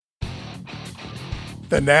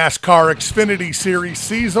The NASCAR Xfinity Series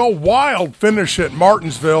sees a wild finish at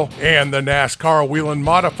Martinsville, and the NASCAR Whelen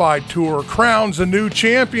Modified Tour crowns a new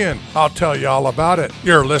champion. I'll tell you all about it.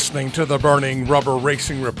 You're listening to the Burning Rubber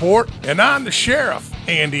Racing Report, and I'm the Sheriff,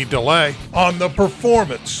 Andy DeLay, on the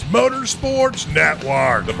Performance Motorsports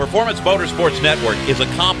Network. The Performance Motorsports Network is a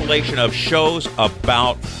compilation of shows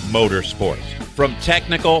about motorsports. From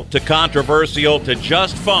technical to controversial to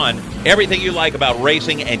just fun, everything you like about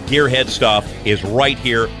racing and gearhead stuff is right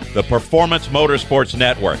here, the Performance Motorsports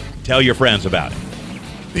Network. Tell your friends about it.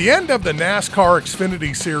 The end of the NASCAR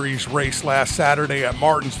Xfinity Series race last Saturday at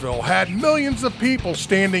Martinsville had millions of people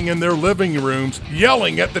standing in their living rooms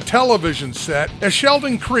yelling at the television set as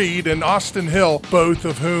Sheldon Creed and Austin Hill, both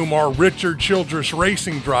of whom are Richard Childress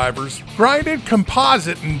racing drivers, grinded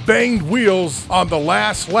composite and banged wheels on the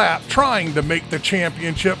last lap trying to make the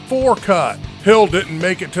championship 4 cut. Hill didn't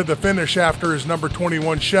make it to the finish after his number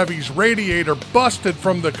 21 Chevy's radiator busted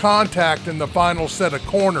from the contact in the final set of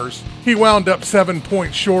corners. He wound up 7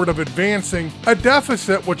 points short of advancing, a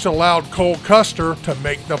deficit which allowed Cole Custer to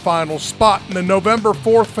make the final spot in the November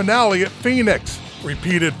 4th finale at Phoenix.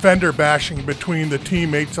 Repeated fender bashing between the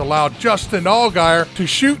teammates allowed Justin Allgaier to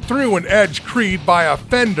shoot through and edge Creed by a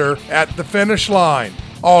fender at the finish line.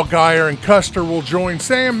 Allgaier and Custer will join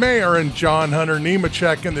Sam Mayer and John Hunter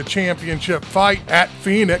Nemechek in the championship fight at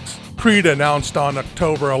Phoenix. Creed announced on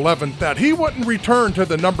October 11th that he wouldn't return to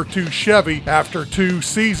the number 2 Chevy after 2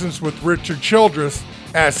 seasons with Richard Childress.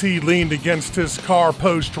 As he leaned against his car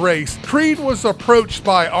post-race, Creed was approached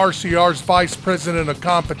by RCR's Vice President of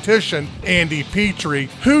Competition, Andy Petrie,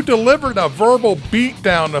 who delivered a verbal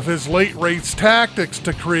beatdown of his late race tactics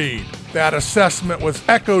to Creed. That assessment was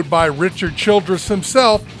echoed by Richard Childress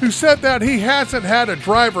himself, who said that he hasn't had a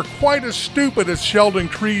driver quite as stupid as Sheldon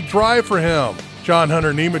Creed drive for him. John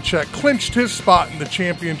Hunter Nemechek clinched his spot in the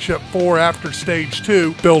Championship 4 after Stage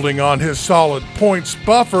 2, building on his solid points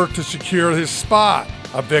buffer to secure his spot.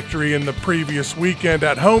 A victory in the previous weekend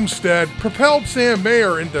at Homestead propelled Sam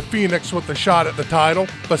Mayer into Phoenix with a shot at the title.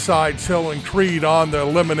 Besides Hill and Creed on the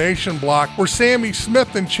elimination block were Sammy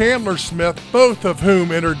Smith and Chandler Smith, both of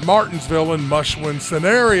whom entered Martinsville in must-win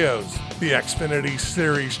scenarios. The Xfinity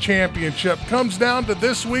Series Championship comes down to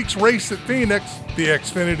this week's race at Phoenix. The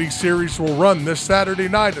Xfinity Series will run this Saturday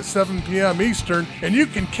night at 7 p.m. Eastern, and you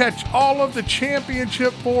can catch all of the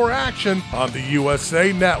Championship 4 action on the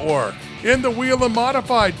USA Network. In the Whelen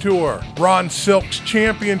Modified Tour, Ron Silk's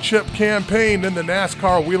championship campaign in the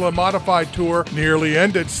NASCAR Whelen Modified Tour nearly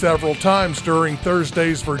ended several times during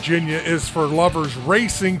Thursday's Virginia is for Lovers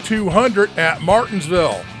Racing 200 at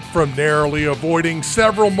Martinsville. From narrowly avoiding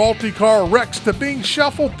several multi-car wrecks to being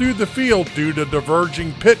shuffled through the field due to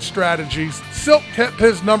diverging pit strategies, Silk kept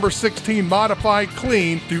his number 16 modified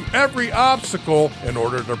clean through every obstacle in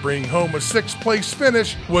order to bring home a 6th-place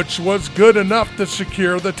finish, which was good enough to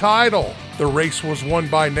secure the title. The race was won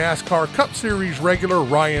by NASCAR Cup Series regular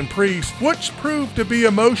Ryan Preece, which proved to be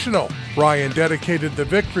emotional. Ryan dedicated the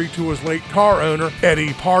victory to his late car owner,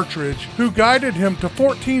 Eddie Partridge, who guided him to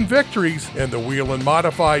 14 victories in the Whelen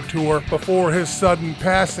Modified Tour before his sudden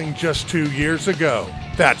passing just 2 years ago.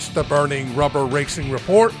 That's the Burning Rubber Racing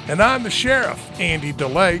Report, and I'm the Sheriff, Andy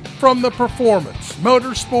DeLay, from the Performance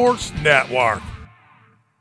Motorsports Network.